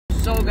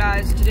So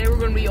guys, today we're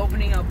going to be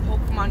opening a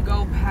Pokemon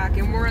Go pack,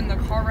 and we're in the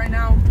car right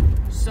now.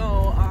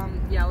 So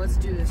yeah, let's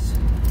do this.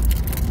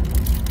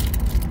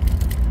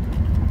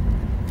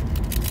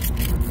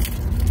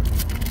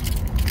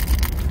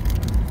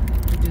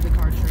 Do the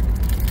card trick.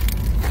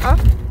 Huh?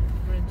 I'm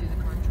gonna do the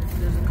card trick.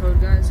 There's a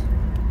code, guys.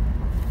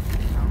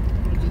 Now,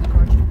 I'm gonna do the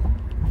card trick.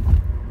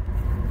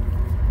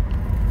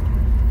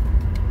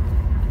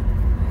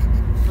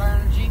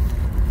 Fire Energy.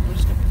 We're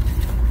just gonna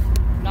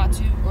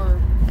Natu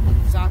or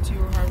Zatu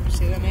or however you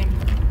say that name.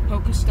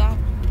 Pokestop.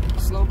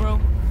 Slowbro.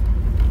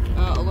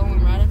 Alone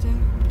with Rattata.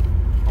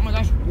 Oh my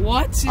gosh,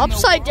 what?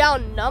 Upside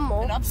down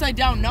Numel. An upside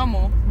down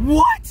Numel.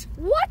 What?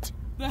 What?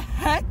 The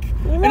heck?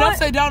 What? An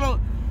upside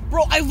down.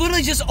 Bro, I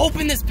literally just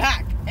opened this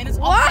pack and it's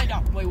What? upside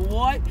down. Wait,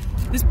 what?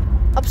 This.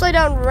 Upside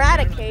down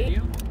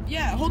Raticate.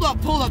 Yeah, hold up.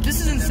 This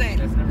is insane.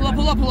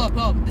 Pull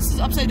up. This is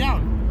upside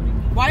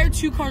down. Why are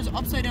two cards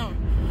upside down?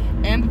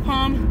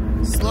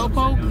 Ambipom,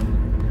 Slowpoke,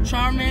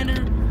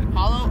 Charmander,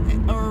 Hollow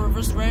or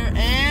Reverse Rare,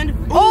 and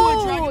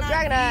Oh, a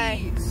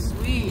Dragonite.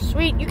 Sweet.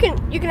 Sweet. You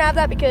can have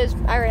that because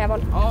I already have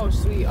one. Oh,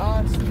 sweet.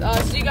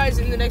 See you guys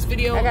in the next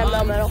video. I got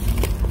Melmetal.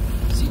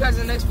 See you guys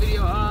in the next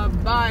video.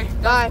 Bye.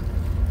 Bye.